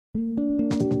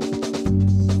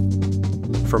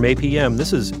From APM,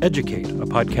 this is Educate, a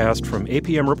podcast from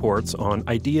APM Reports on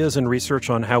ideas and research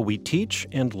on how we teach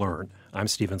and learn. I'm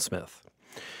Stephen Smith.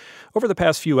 Over the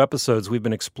past few episodes, we've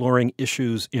been exploring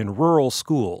issues in rural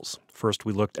schools. First,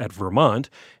 we looked at Vermont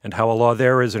and how a law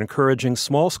there is encouraging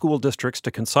small school districts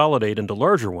to consolidate into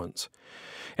larger ones.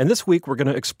 And this week, we're going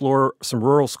to explore some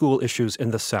rural school issues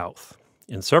in the South.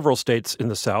 In several states in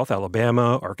the South,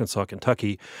 Alabama, Arkansas,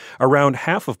 Kentucky, around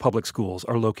half of public schools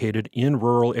are located in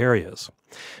rural areas.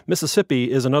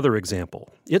 Mississippi is another example.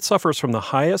 It suffers from the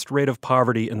highest rate of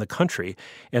poverty in the country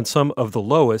and some of the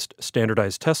lowest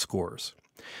standardized test scores.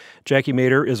 Jackie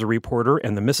Mader is a reporter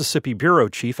and the Mississippi bureau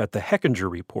chief at the Hechinger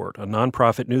Report, a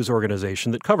nonprofit news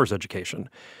organization that covers education.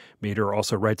 Mader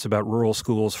also writes about rural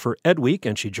schools for EdWeek,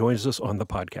 and she joins us on the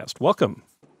podcast. Welcome.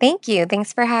 Thank you.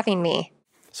 Thanks for having me.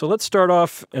 So let's start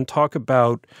off and talk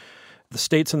about the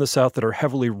states in the South that are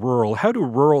heavily rural. How do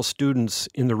rural students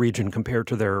in the region compare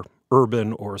to their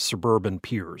urban or suburban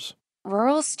peers?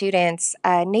 Rural students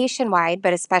nationwide,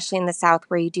 but especially in the South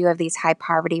where you do have these high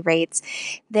poverty rates,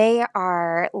 they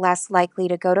are less likely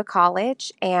to go to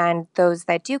college, and those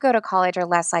that do go to college are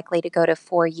less likely to go to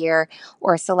four-year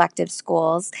or selective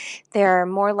schools. They're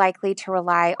more likely to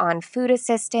rely on food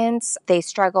assistance. They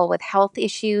struggle with health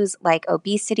issues like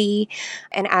obesity.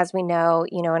 And as we know,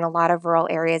 in a lot of rural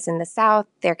areas in the South,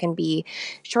 there can be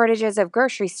shortages of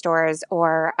grocery stores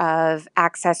or of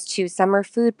access to summer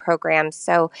food programs.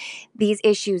 So these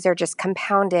issues are just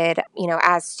compounded,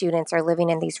 as students are living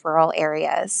in these rural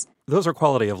areas. Those are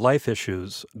quality of life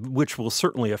issues, which will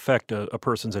certainly affect a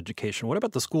person's education. What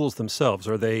about the schools themselves?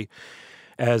 Are they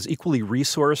as equally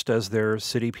resourced as their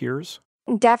city peers?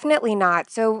 Definitely not.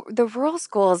 So the rural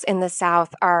schools in the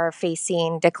South are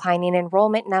facing declining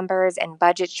enrollment numbers and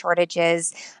budget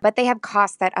shortages, but they have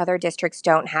costs that other districts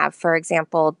don't have. For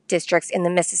example, districts in the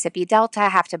Mississippi Delta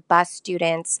have to bus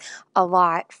students a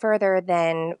lot further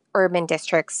than urban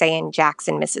districts, say in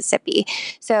Jackson, Mississippi.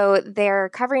 So they're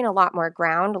covering a lot more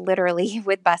ground, literally,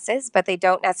 with buses, but they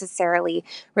don't necessarily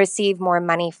receive more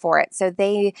money for it. So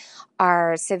they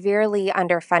are severely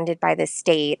underfunded by the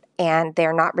state, and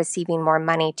they're not receiving more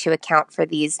money to account for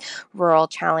these rural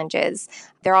challenges.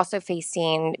 They're also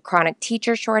facing chronic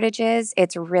teacher shortages.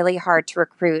 It's really hard to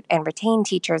recruit and retain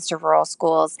teachers to rural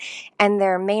schools, and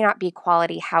there may not be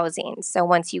quality housing. So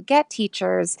once you get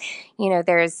teachers,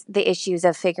 there's the issues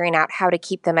of figuring out how to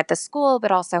keep them at the school,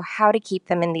 but also how to keep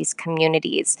them in these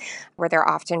communities where they're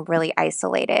often really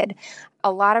isolated.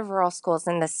 A lot of rural schools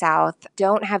in the South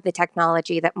don't have the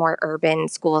technology that more urban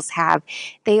schools have.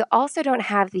 They also don't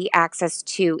have the access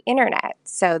to internet,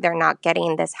 so they're not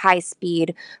getting this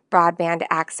high-speed broadband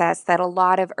access that a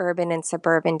lot of urban and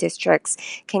suburban districts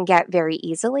can get very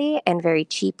easily and very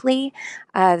cheaply.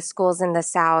 The schools in the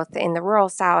South, in the rural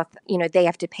South, they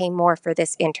have to pay more for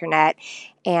this internet.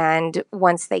 And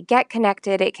once they get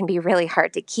connected, it can be really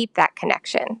hard to keep that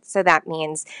connection. So that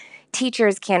means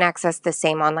teachers can't access the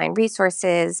same online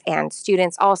resources, and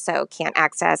students also can't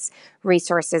access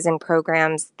resources and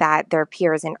programs that their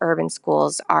peers in urban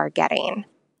schools are getting.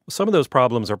 Some of those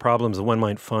problems are problems that one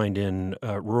might find in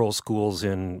rural schools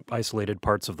in isolated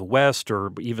parts of the West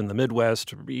or even the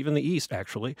Midwest or even the East,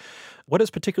 actually. What is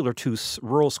particular to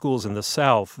rural schools in the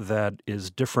South that is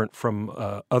different from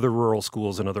other rural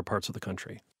schools in other parts of the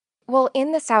country? Well,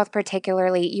 in the South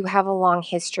particularly, you have a long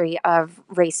history of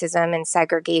racism and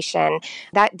segregation.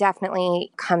 That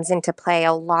definitely comes into play.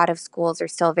 A lot of schools are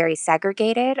still very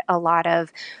segregated. A lot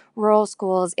of rural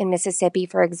schools in Mississippi,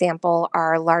 for example,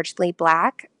 are largely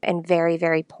Black and very,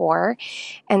 very poor.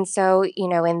 And so,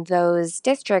 in those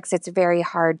districts, it's very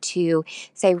hard to,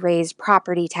 say, raise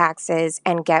property taxes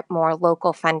and get more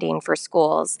local funding for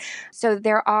schools. So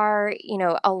there are,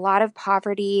 a lot of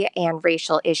poverty and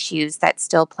racial issues that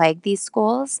still plague these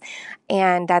schools.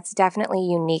 And that's definitely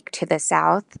unique to the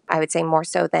South, I would say more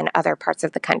so than other parts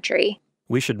of the country.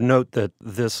 We should note that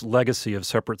this legacy of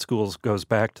separate schools goes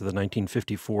back to the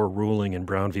 1954 ruling in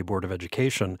Brown v. Board of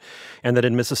Education, and that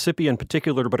in Mississippi in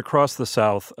particular, but across the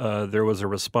South, there was a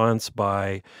response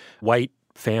by white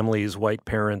families, white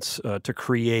parents, to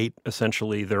create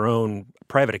essentially their own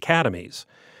private academies,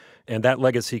 and that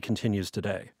legacy continues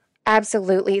today.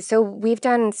 Absolutely. So we've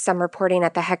done some reporting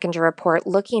at the Hechinger Report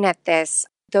looking at this.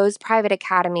 Those private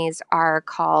academies are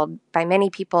called, by many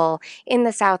people in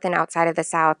the South and outside of the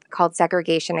South, called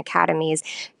segregation academies,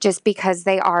 just because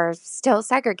they are still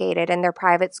segregated and they're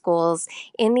private schools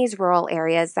in these rural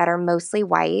areas that are mostly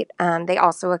white. They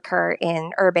also occur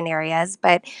in urban areas.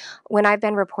 But when I've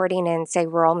been reporting in, say,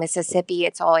 rural Mississippi,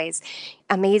 it's always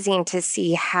amazing to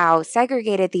see how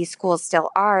segregated these schools still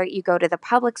are. You go to the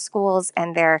public schools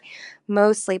and they're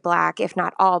mostly Black, if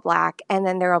not all Black, and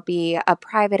then there will be a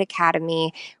private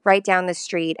academy right down the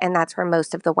street, and that's where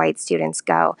most of the white students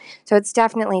go. So it's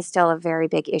definitely still a very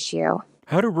big issue.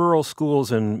 How do rural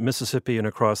schools in Mississippi and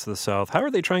across the South, how are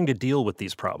they trying to deal with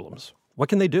these problems? What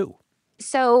can they do?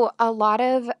 So a lot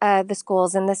of the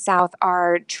schools in the South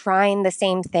are trying the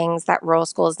same things that rural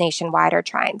schools nationwide are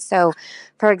trying. So,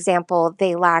 for example,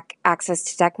 they lack access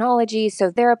to technology, so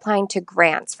they're applying to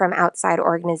grants from outside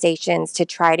organizations to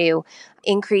try to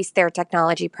increase their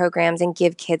technology programs and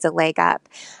give kids a leg up.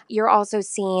 You're also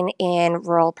seeing in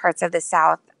rural parts of the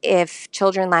South if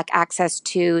children lack access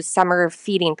to summer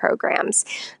feeding programs.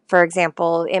 For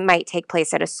example, it might take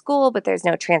place at a school, but there's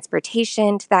no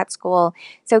transportation to that school.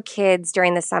 So kids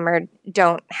during the summer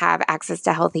don't have access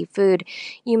to healthy food.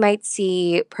 You might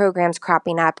see programs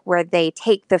cropping up where they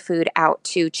take the food out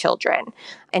to children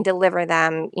and deliver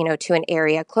them, to an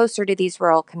area closer to these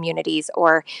rural communities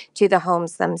or to the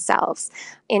homes themselves.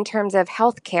 In terms of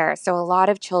healthcare, so a lot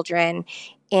of children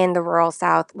in the rural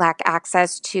South lack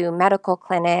access to medical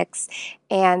clinics,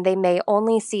 and they may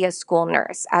only see a school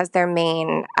nurse as their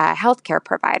main healthcare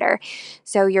provider.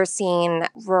 So you're seeing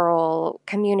rural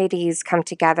communities come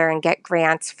together and get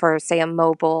grants for, say, a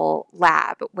mobile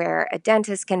lab where a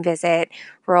dentist can visit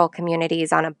rural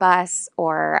communities on a bus,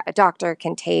 or a doctor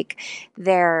can take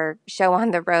their show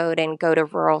on the road and go to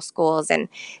rural schools and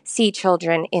see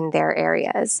children in their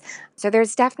areas. So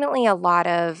there's definitely a lot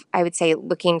of, I would say,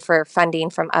 looking for funding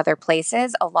from other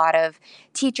places. A lot of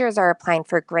teachers are applying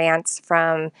for grants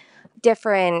from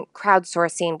different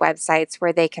crowdsourcing websites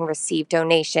where they can receive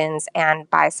donations and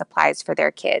buy supplies for their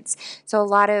kids. So a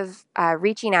lot of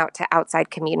reaching out to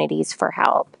outside communities for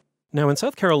help. Now, in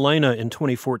South Carolina in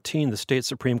 2014, the state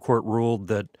Supreme Court ruled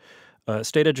that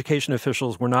state education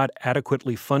officials were not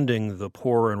adequately funding the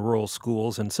poor and rural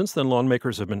schools. And since then,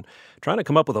 lawmakers have been trying to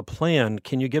come up with a plan.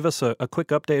 Can you give us a quick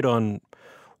update on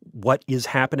what is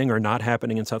happening or not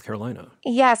happening in South Carolina?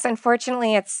 Yes,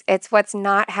 unfortunately, it's what's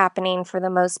not happening for the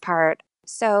most part.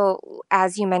 So,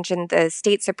 as you mentioned, the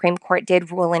state Supreme Court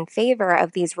did rule in favor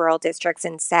of these rural districts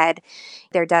and said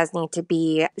there does need to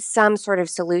be some sort of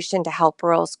solution to help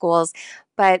rural schools.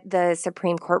 But the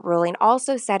Supreme Court ruling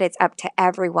also said it's up to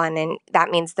everyone, and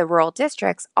that means the rural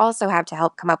districts also have to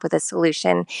help come up with a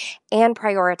solution and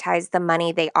prioritize the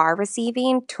money they are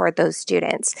receiving toward those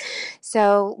students.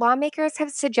 So lawmakers have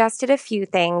suggested a few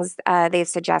things. They've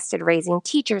suggested raising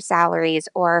teacher salaries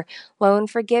or loan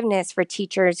forgiveness for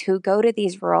teachers who go to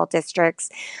these rural districts,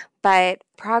 but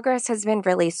progress has been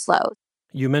really slow.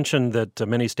 You mentioned that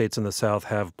many states in the South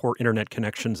have poor internet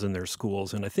connections in their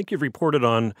schools, and I think you've reported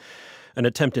on an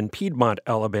attempt in Piedmont,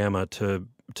 Alabama, to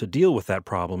deal with that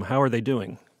problem. How are they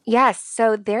doing? Yes,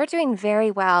 so they're doing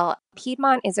very well.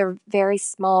 Piedmont is a very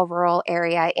small rural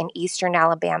area in eastern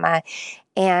Alabama,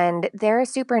 and their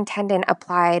superintendent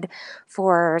applied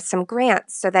for some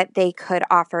grants so that they could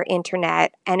offer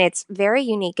internet. And it's very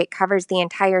unique. It covers the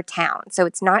entire town. So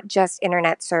it's not just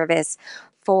internet service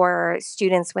for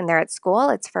students when they're at school,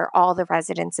 it's for all the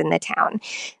residents in the town.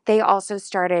 They also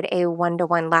started a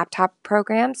one-to-one laptop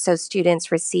program, so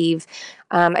students receive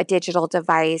a digital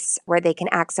device where they can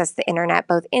access the internet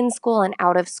both in school and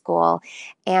out of school.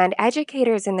 And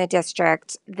educators in the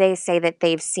district, they say that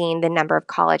they've seen the number of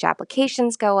college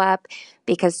applications go up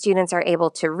because students are able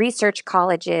to research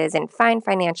colleges and find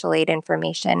financial aid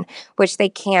information, which they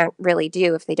can't really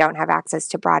do if they don't have access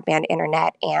to broadband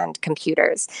internet and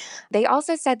computers. They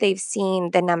also said they've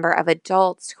seen the number of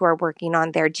adults who are working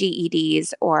on their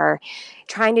GEDs or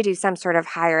trying to do some sort of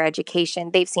higher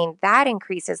education. They've seen that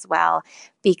increase as well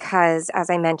because, as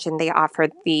I mentioned, they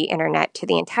offered the internet to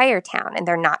the entire town and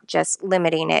they're not just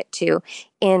limiting it to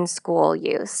in-school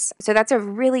use. So that's a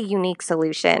really unique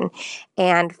solution.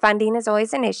 And funding is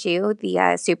always an issue.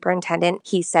 The superintendent,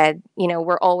 he said,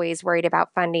 we're always worried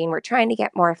about funding. We're trying to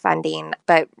get more funding,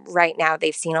 but right now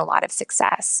they've seen a lot of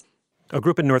success. A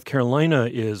group in North Carolina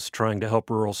is trying to help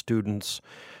rural students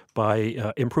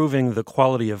by improving the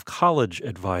quality of college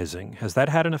advising. Has that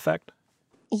had an effect?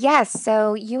 Yes,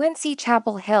 so UNC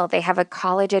Chapel Hill, they have a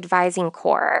college advising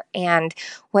corps, and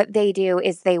what they do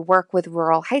is they work with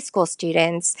rural high school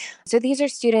students. So these are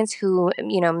students who,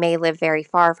 may live very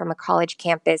far from a college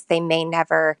campus. They may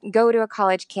never go to a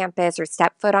college campus or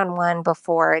step foot on one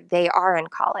before they are in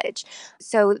college.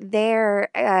 So their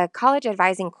college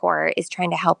advising corps is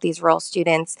trying to help these rural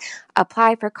students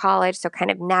apply for college, so kind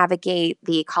of navigate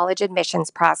the college admissions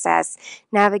process,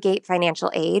 navigate financial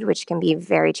aid, which can be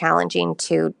very challenging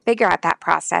to figure out that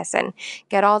process and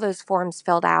get all those forms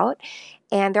filled out.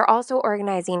 And they're also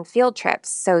organizing field trips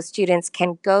so students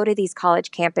can go to these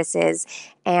college campuses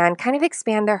and kind of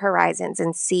expand their horizons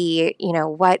and see,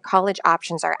 what college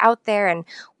options are out there and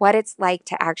what it's like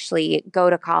to actually go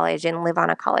to college and live on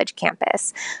a college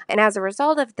campus. And as a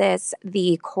result of this,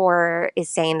 the Corps is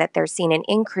saying that they're seeing an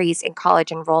increase in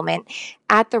college enrollment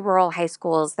at the rural high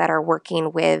schools that are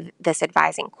working with this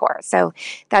advising corps. So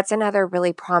that's another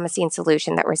really promising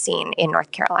solution that we're seeing in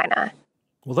North Carolina.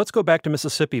 Well, let's go back to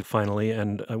Mississippi finally,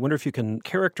 and I wonder if you can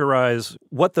characterize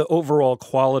what the overall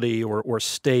quality or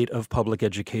state of public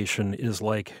education is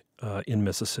like in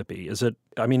Mississippi.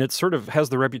 It sort of has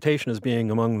the reputation as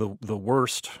being among the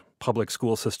worst public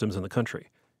school systems in the country.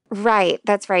 Right,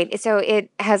 that's right. So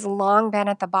it has long been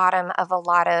at the bottom of a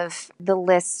lot of the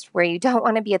lists where you don't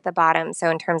want to be at the bottom. So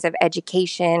in terms of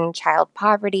education, child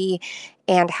poverty,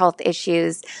 and health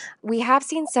issues, we have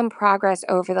seen some progress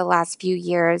over the last few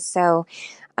years. So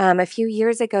a few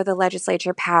years ago, the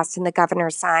legislature passed and the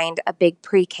governor signed a big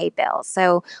pre-K bill.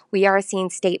 So we are seeing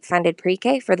state-funded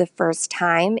pre-K for the first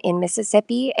time in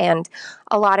Mississippi, and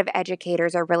a lot of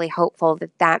educators are really hopeful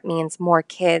that that means more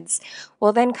kids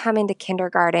will then come into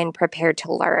kindergarten prepared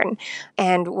to learn.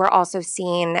 And we're also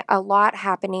seeing a lot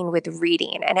happening with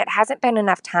reading, and it hasn't been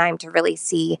enough time to really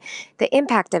see the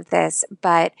impact of this.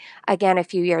 But again, a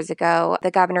few years ago, the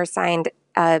governor signed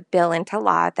a bill into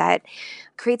law that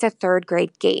creates a third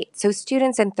grade gate. So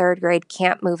students in third grade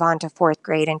can't move on to fourth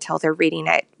grade until they're reading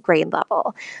at grade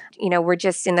level. We're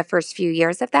just in the first few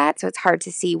years of that, so it's hard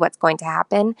to see what's going to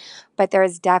happen. But there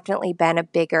has definitely been a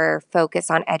bigger focus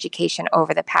on education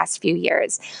over the past few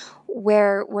years.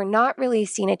 Where we're not really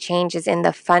seeing a change is in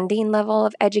the funding level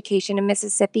of education in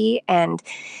Mississippi, and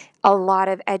a lot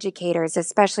of educators,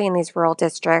 especially in these rural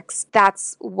districts,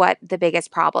 that's what the biggest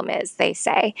problem is, they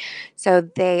say. So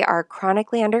they are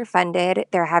chronically underfunded.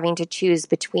 They're having to choose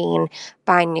between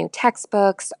buying new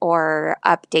textbooks or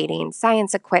updating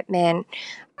science equipment.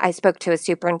 I spoke to a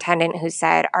superintendent who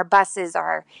said our buses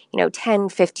are, 10,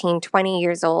 15, 20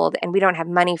 years old, and we don't have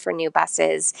money for new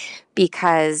buses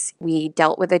because we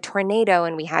dealt with a tornado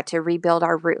and we had to rebuild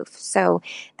our roof. So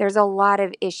there's a lot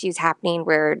of issues happening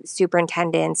where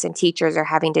superintendents and teachers are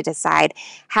having to decide,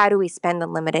 how do we spend the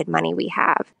limited money we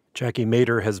have? Jackie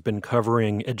Mader has been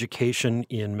covering education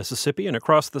in Mississippi and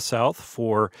across the South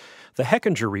for the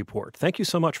Hechinger Report. Thank you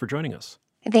so much for joining us.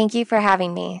 Thank you for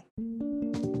having me.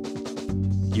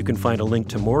 You can find a link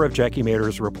to more of Jackie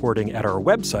Mader's reporting at our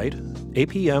website,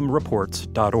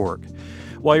 apmreports.org.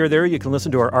 While you're there, you can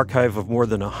listen to our archive of more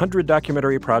than 100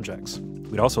 documentary projects.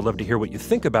 We'd also love to hear what you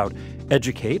think about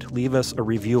Educate. Leave us a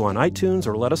review on iTunes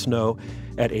or let us know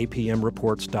at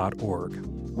apmreports.org.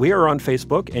 We are on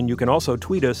Facebook, and you can also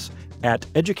tweet us at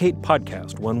Educate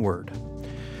Podcast, one word.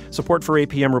 Support for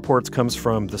APM Reports comes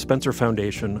from the Spencer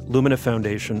Foundation, Lumina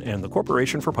Foundation, and the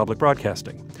Corporation for Public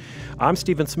Broadcasting. I'm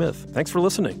Stephen Smith. Thanks for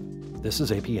listening. This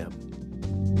is APM.